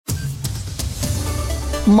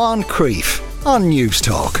Moncrief on News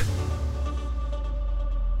Talk.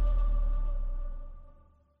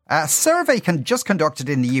 A survey just conducted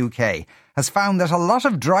in the UK has found that a lot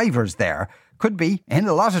of drivers there could be in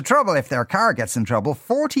a lot of trouble if their car gets in trouble.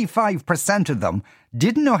 45% of them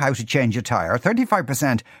didn't know how to change a tyre,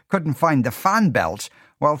 35% couldn't find the fan belt,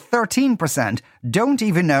 while 13% don't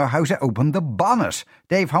even know how to open the bonnet.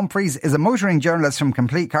 Dave Humphreys is a motoring journalist from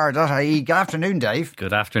CompleteCar.ie. Good afternoon, Dave.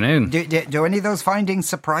 Good afternoon. Do any of those findings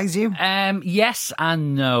surprise you? Yes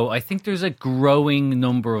and no. I think there's a growing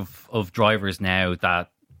number of drivers now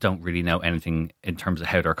that don't really know anything in terms of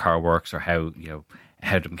how their car works or how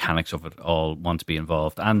the mechanics of it all want to be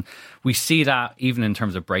involved. And we see that even in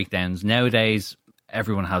terms of breakdowns. Nowadays,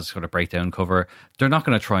 everyone has sort of breakdown cover. They're not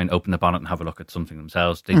going to try and open the bonnet and have a look at something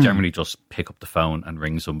themselves. They generally just pick up the phone and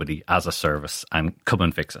ring somebody as a service and come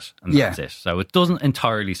and fix it. And that's it. So it doesn't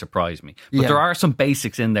entirely surprise me. But there are some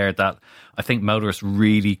basics in there that I think motorists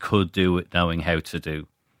really could do with knowing how to do.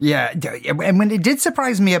 Yeah, and when it did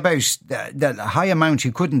surprise me about the high amount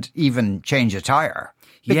you couldn't even change a tyre.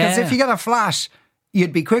 Because if you get a flat,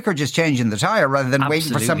 you'd be quicker just changing the tyre rather than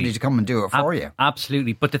waiting for somebody to come and do it for you.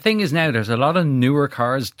 Absolutely. But the thing is now, there's a lot of newer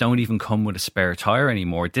cars don't even come with a spare tyre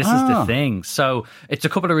anymore. This is the thing. So it's a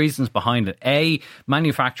couple of reasons behind it. A,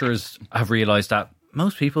 manufacturers have realised that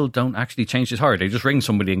most people don't actually change the tyre. They just ring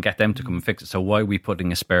somebody and get them to come and fix it. So why are we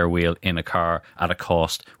putting a spare wheel in a car at a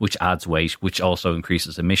cost which adds weight, which also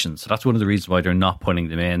increases emissions? So that's one of the reasons why they're not putting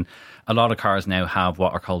them in. A lot of cars now have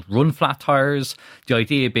what are called run flat tyres. The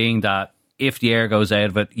idea being that if the air goes out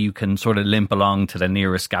of it, you can sort of limp along to the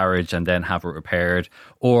nearest garage and then have it repaired.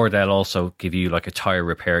 Or they'll also give you like a tyre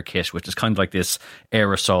repair kit, which is kind of like this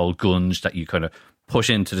aerosol gunge that you kind of push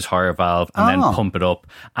into the tyre valve and then pump it up.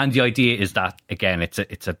 And the idea is that, again, it's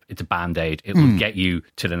a Band-Aid. It will get you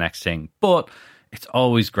to the next thing. But it's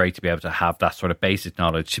always great to be able to have that sort of basic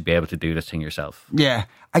knowledge to be able to do this thing yourself. Yeah,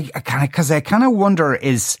 I kind of wonder,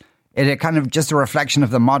 is it a kind of just a reflection of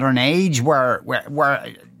the modern age where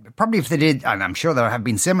probably if they did, and I'm sure there have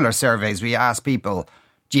been similar surveys where you ask people,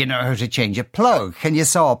 do you know how to change a plug? Can you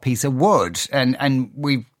saw a piece of wood? And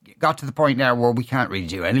we've got to the point now where we can't really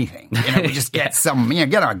do anything. We just get somebody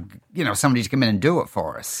to come in and do it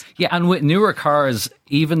for us. Yeah, and with newer cars,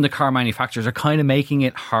 even the car manufacturers are kind of making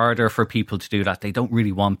it harder for people to do that. They don't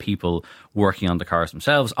really want people working on the cars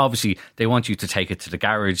themselves. Obviously, they want you to take it to the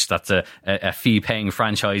garage. That's a fee-paying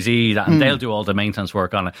franchisee, and they'll do all the maintenance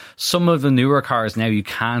work on it. Some of the newer cars now, you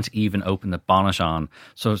can't even open the bonnet on.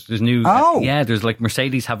 So there's there's like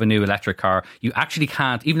Mercedes have a new electric car. You actually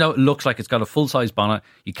can't, even though it looks like it's got a full-size bonnet,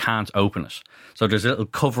 you can't open it. So there's a little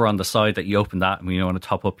cover on the side that you open that when you want to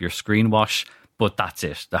top up your screen wash. But that's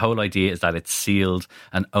it. The whole idea is that it's sealed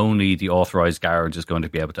and only the authorised garage is going to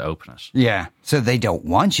be able to open it. Yeah, so they don't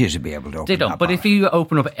want you to be able to open it. They don't. But if you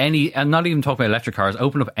open up any, and not even talking about electric cars,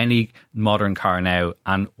 open up any modern car now,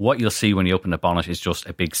 and what you'll see when you open the bonnet is just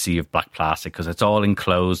a big sea of black plastic because it's all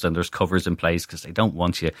enclosed and there's covers in place because they don't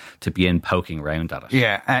want you to be in poking around at it.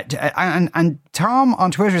 Yeah, and Tom on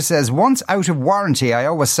Twitter says, once out of warranty, I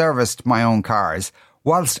always serviced my own cars.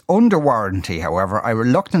 Whilst under warranty, however, I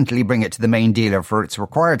reluctantly bring it to the main dealer for its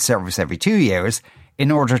required service every 2 years in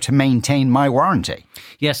order to maintain my warranty.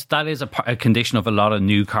 Yes, that is a condition of a lot of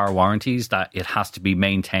new car warranties, that it has to be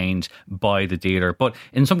maintained by the dealer. But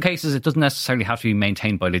in some cases, it doesn't necessarily have to be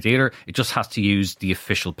maintained by the dealer. It just has to use the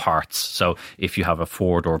official parts. So if you have a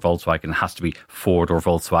Ford or Volkswagen, it has to be Ford or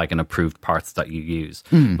Volkswagen approved parts that you use.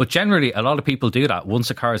 But generally, a lot of people do that. Once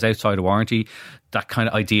a car is outside of warranty, that kind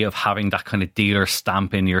of idea of having that kind of dealer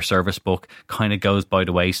stamp in your service book kind of goes by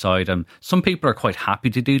the wayside. And some people are quite happy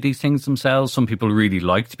to do these things themselves. Some people really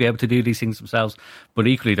like to be able to do these things themselves. But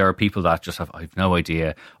equally, there are people that just have, I've no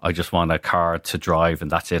idea. I just want a car to drive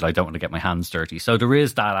and that's it. I don't want to get my hands dirty. So there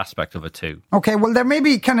is that aspect of it too. Okay, well, there may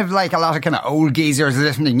be kind of like a lot of kind of old geezers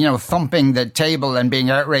listening, thumping the table and being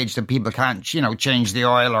outraged that people can't, change the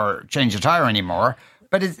oil or change the tyre anymore.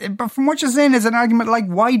 But from what you're saying is an argument like,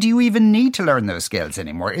 why do you even need to learn those skills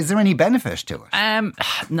anymore? Is there any benefit to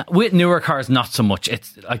it? With newer cars, not so much.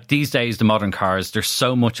 It's like these days, the modern cars, there's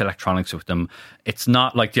so much electronics with them. It's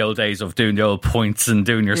not like the old days of doing the old points and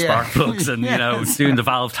doing your spark plugs and, doing the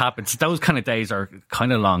valve tap. Those kind of days are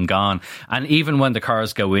kind of long gone. And even when the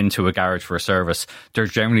cars go into a garage for a service, they're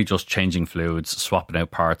generally just changing fluids, swapping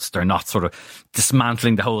out parts. They're not sort of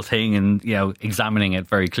dismantling the whole thing and, examining it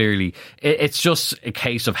very clearly. It's just a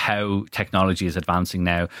case of how technology is advancing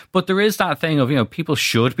now. But there is that thing of, people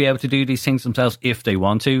should be able to do these things themselves if they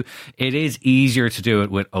want to. It is easier to do it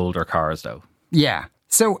with older cars, though. Yeah.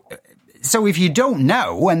 So So if you don't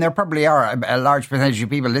know, and there probably are a large percentage of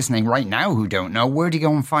people listening right now who don't know, where do you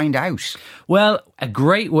go and find out? Well, a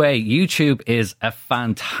great way, YouTube is a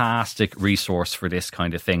fantastic resource for this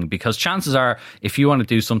kind of thing, because chances are, if you want to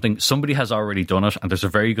do something, somebody has already done it, and there's a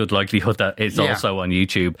very good likelihood that it's also on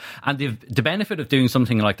YouTube. And the benefit of doing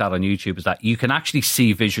something like that on YouTube is that you can actually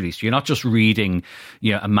see visually. So you're not just reading,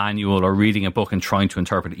 a manual or reading a book and trying to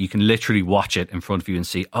interpret it. You can literally watch it in front of you and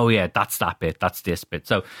see, oh yeah, that's that bit, that's this bit.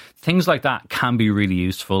 So things like that can be really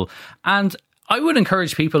useful. And I would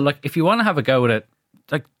encourage people, like, if you want to have a go at it,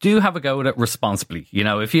 like, do have a go at it responsibly.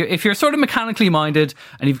 If you're sort of mechanically minded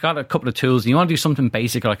and you've got a couple of tools and you want to do something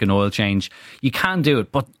basic like an oil change, you can do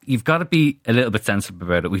it, but you've got to be a little bit sensible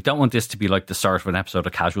about it. We don't want this to be like the start of an episode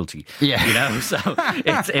of Casualty. Yeah. So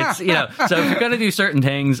it's so if you're going to do certain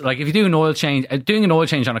things, like if you do an oil change, doing an oil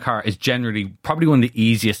change on a car is generally probably one of the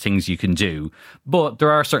easiest things you can do. But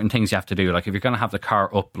there are certain things you have to do. Like if you're going to have the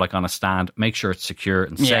car up like on a stand, make sure it's secure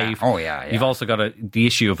and safe. Oh yeah. You've also got the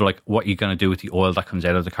issue of like what you're going to do with the oil that comes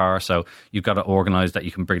out of the car. So you've got to organise that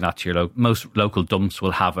you can bring that to your most local dumps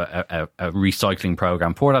will have a recycling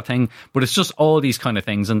program for that thing. But it's just all these kind of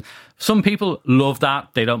things. And some people love that.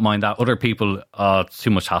 They don't mind that. Other people, it's too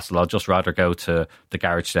much hassle. I'd just rather go to the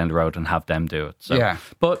garage down the road and have them do it. So, yeah.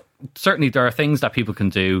 But certainly there are things that people can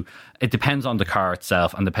do. It depends on the car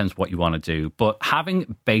itself and depends what you want to do. But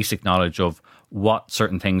having basic knowledge of what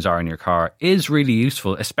certain things are in your car is really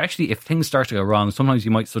useful, especially if things start to go wrong. Sometimes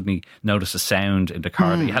you might suddenly notice a sound in the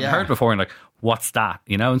car that you hadn't heard before, and like, what's that?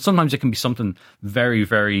 And sometimes it can be something very,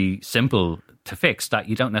 very simple to fix that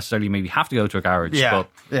you don't necessarily maybe have to go to a garage, but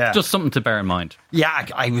just something to bear in mind. Yeah,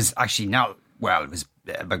 I was actually it was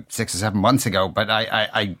about 6 or 7 months ago, but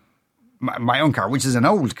my own car, which is an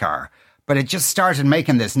old car, but it just started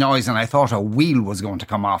making this noise and I thought a wheel was going to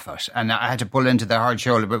come off it, and I had to pull into the hard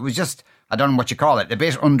shoulder, but it was just, I don't know what you call it, the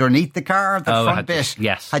bit underneath the car, the front bit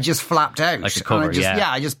had just flapped out. Like the cover,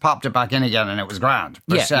 I just popped it back in again and it was grand.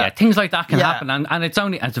 But, things like that can happen, and it's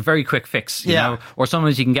a very quick fix, you know. Or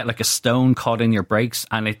sometimes you can get like a stone caught in your brakes,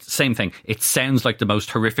 and it's same thing. It sounds like the most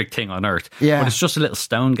horrific thing on earth, but it's just a little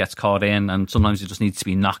stone gets caught in, and sometimes it just needs to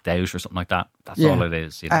be knocked out or something like that. That's all it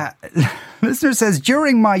is. Listener says,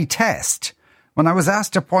 during my test, when I was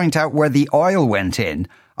asked to point out where the oil went in,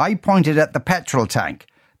 I pointed at the petrol tank.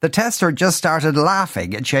 The tester just started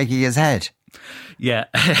laughing and shaking his head. Yeah.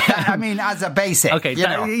 I mean, as a basic. Okay.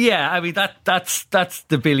 That's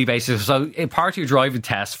the Billy basics. So part of your driving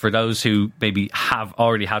test, for those who maybe have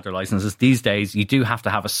already had their licenses, these days you do have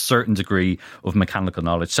to have a certain degree of mechanical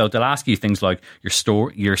knowledge. So they'll ask you things like your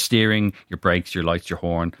steering, your brakes, your lights, your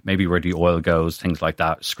horn, maybe where the oil goes, things like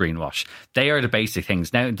that, screen wash. They are the basic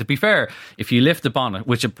things. Now, to be fair, if you lift the bonnet,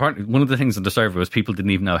 which apparently one of the things on the survey was people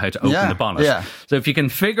didn't even know how to open the bonnet. Yeah. So if you can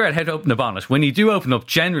figure out how to open the bonnet, when you do open up,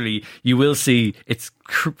 generally you will see it's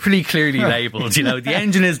pretty clearly labelled. The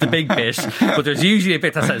engine is the big bit, but there's usually a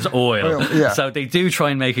bit that says oil. So they do try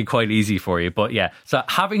and make it quite easy for you. But so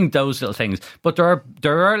having those little things. But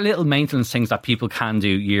there are little maintenance things that people can do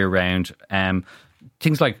year round.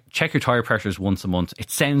 Things like check your tyre pressures once a month. It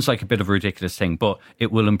sounds like a bit of a ridiculous thing, but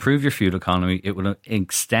it will improve your fuel economy. It will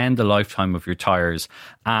extend the lifetime of your tyres,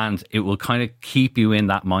 and it will kind of keep you in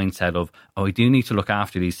that mindset of, I do need to look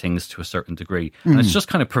after these things to a certain degree. And it's just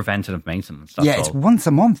kind of preventative maintenance. That's it's once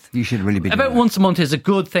a month you should really be doing about once a month is a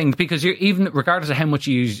good thing, because you're, even regardless of how much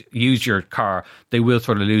you use your car, they will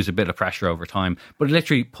sort of lose a bit of pressure over time. But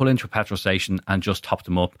literally pull into a petrol station and just top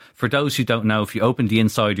them up. For those who don't know, if you open the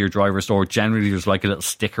inside of your driver's door, generally there's like a little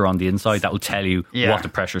sticker on the inside that will tell you what the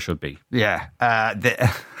pressure should be. Yeah.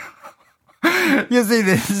 You see,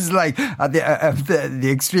 this is like at the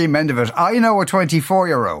extreme end of it. I know a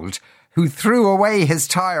 24-year-old who threw away his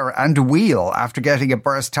tyre and wheel after getting a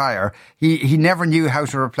burst tyre. He never knew how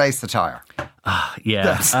to replace the tyre. I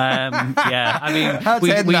mean,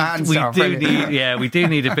 we do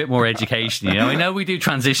need a bit more education. I know we do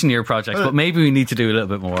transition year projects, but maybe we need to do a little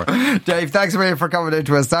bit more. Dave, thanks a million for coming in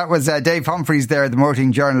to us. That was Dave Humphreys there, the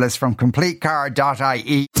motoring journalist from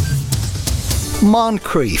CompleteCar.ie.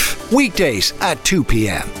 Moncrief, weekdays at 2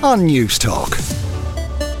 p.m. on News Talk.